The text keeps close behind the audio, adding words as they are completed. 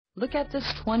Look at this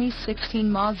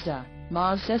 2016 Mazda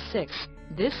Mazda6.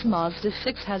 This Mazda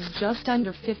 6 has just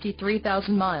under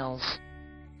 53,000 miles.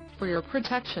 For your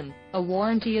protection, a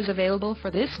warranty is available for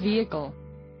this vehicle.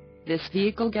 This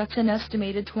vehicle gets an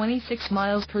estimated 26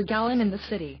 miles per gallon in the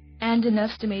city, and an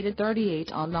estimated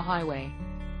 38 on the highway.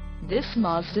 This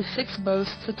Mazda 6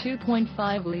 boasts a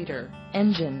 2.5-liter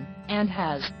engine, and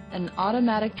has an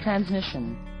automatic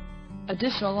transmission.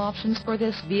 Additional options for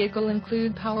this vehicle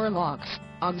include power locks,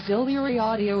 auxiliary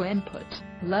audio input,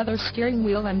 leather steering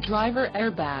wheel and driver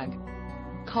airbag.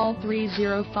 Call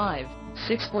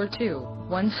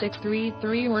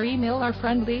 305-642-1633 or email our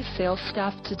friendly sales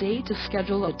staff today to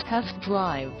schedule a test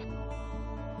drive.